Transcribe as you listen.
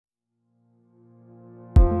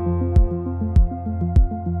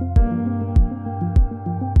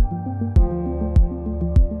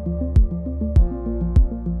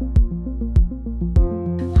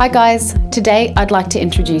Hi guys, today I'd like to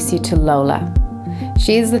introduce you to Lola.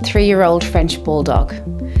 She is the 3-year-old French Bulldog,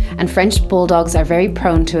 and French Bulldogs are very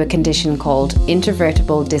prone to a condition called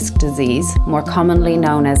Intervertebral Disc Disease, more commonly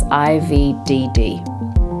known as IVDD.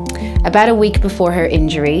 About a week before her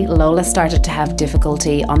injury, Lola started to have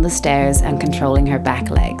difficulty on the stairs and controlling her back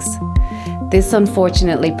legs. This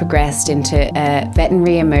unfortunately progressed into a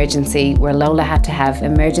veterinary emergency where Lola had to have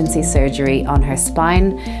emergency surgery on her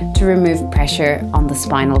spine to remove pressure on the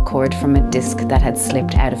spinal cord from a disc that had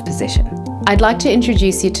slipped out of position. I'd like to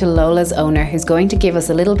introduce you to Lola's owner, who's going to give us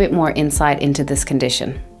a little bit more insight into this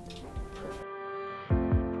condition.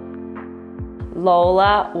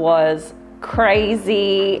 Lola was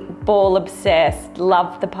crazy, ball obsessed,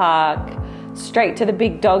 loved the park, straight to the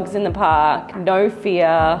big dogs in the park, no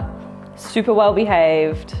fear. Super well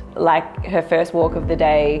behaved. Like, her first walk of the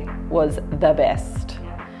day was the best.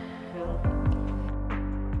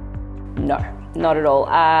 No, not at all.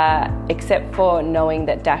 Except for knowing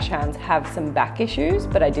that dachshunds have some back issues,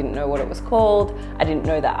 but I didn't know what it was called. I didn't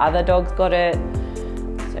know that other dogs got it,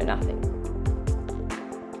 so nothing.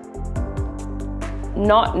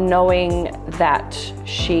 Not knowing that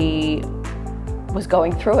she was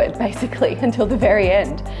going through it basically until the very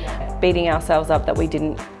end. Beating ourselves up that we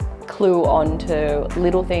didn't clue on to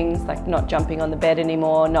little things like not jumping on the bed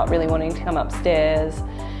anymore, not really wanting to come upstairs,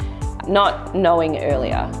 not knowing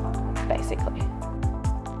earlier, basically.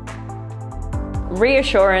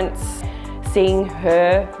 Reassurance, seeing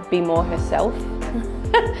her be more herself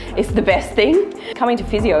is the best thing. Coming to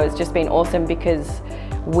physio has just been awesome because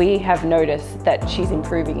we have noticed that she's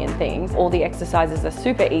improving in things. All the exercises are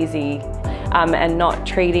super easy and not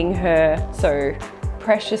treating her so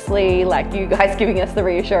preciously, like you guys giving us the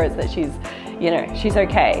reassurance that she's, you know, she's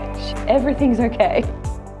okay. Everything's okay.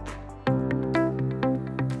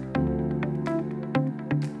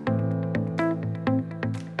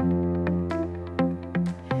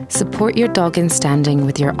 Support your dog in standing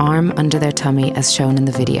with your arm under their tummy as shown in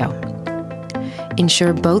the video.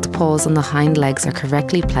 Ensure both paws on the hind legs are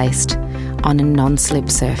correctly placed on a non-slip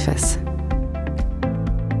surface.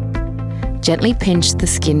 Gently pinch the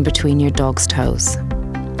skin between your dog's toes.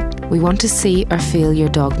 We want to see or feel your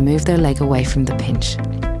dog move their leg away from the pinch.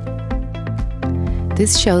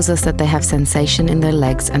 This shows us that they have sensation in their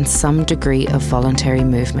legs and some degree of voluntary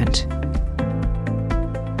movement.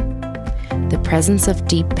 The presence of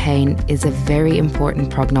deep pain is a very important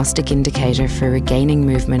prognostic indicator for regaining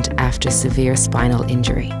movement after severe spinal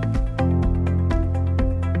injury.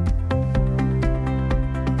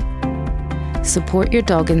 Support your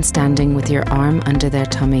dog in standing with your arm under their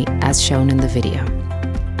tummy as shown in the video.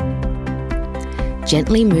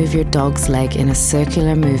 Gently move your dog's leg in a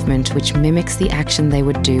circular movement which mimics the action they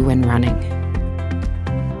would do when running.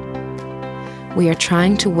 We are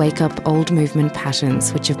trying to wake up old movement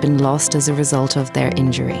patterns which have been lost as a result of their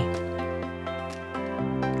injury.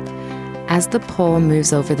 As the paw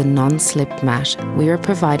moves over the non-slip mat, we are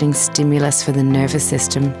providing stimulus for the nervous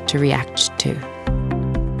system to react to.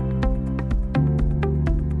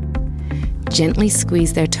 Gently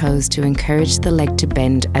squeeze their toes to encourage the leg to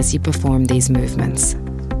bend as you perform these movements.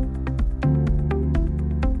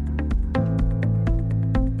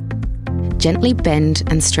 Gently bend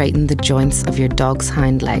and straighten the joints of your dog's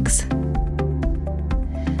hind legs.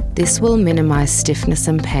 This will minimize stiffness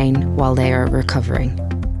and pain while they are recovering.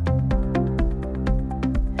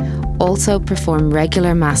 Also perform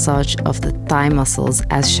regular massage of the thigh muscles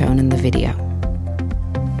as shown in the video.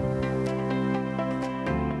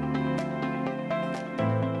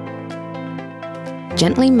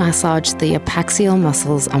 Gently massage the apaxial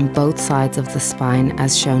muscles on both sides of the spine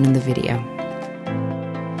as shown in the video.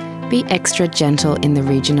 Be extra gentle in the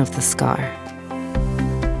region of the scar.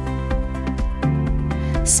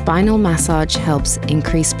 Spinal massage helps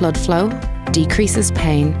increase blood flow, decreases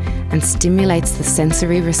pain, and stimulates the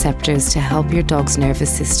sensory receptors to help your dog's nervous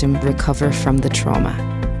system recover from the trauma.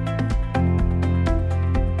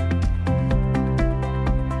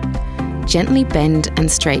 Gently bend and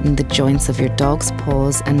straighten the joints of your dog's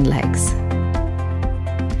paws and legs.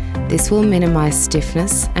 This will minimize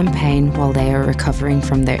stiffness and pain while they are recovering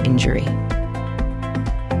from their injury.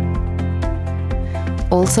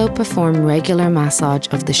 Also perform regular massage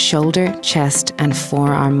of the shoulder, chest, and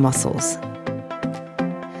forearm muscles.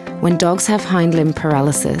 When dogs have hind limb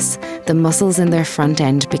paralysis, the muscles in their front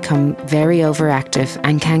end become very overactive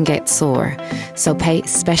and can get sore, so pay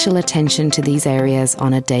special attention to these areas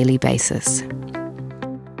on a daily basis.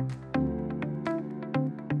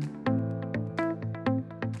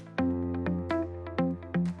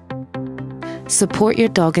 Support your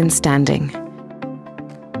dog in standing.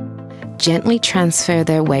 Gently transfer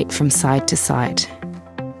their weight from side to side.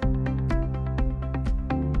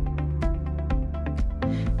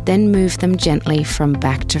 Then move them gently from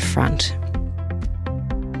back to front.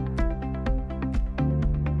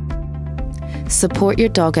 Support your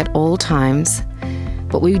dog at all times,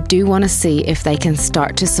 but we do want to see if they can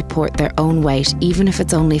start to support their own weight, even if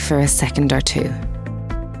it's only for a second or two.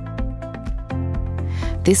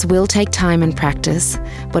 This will take time and practice,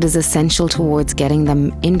 but is essential towards getting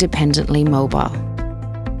them independently mobile.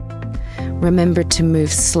 Remember to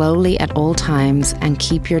move slowly at all times and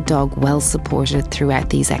keep your dog well supported throughout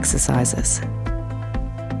these exercises.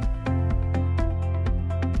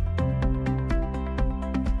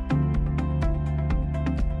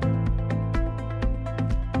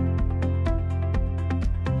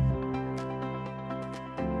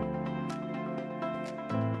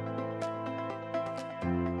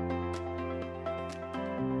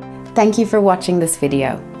 Thank you for watching this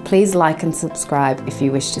video. Please like and subscribe if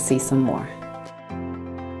you wish to see some more.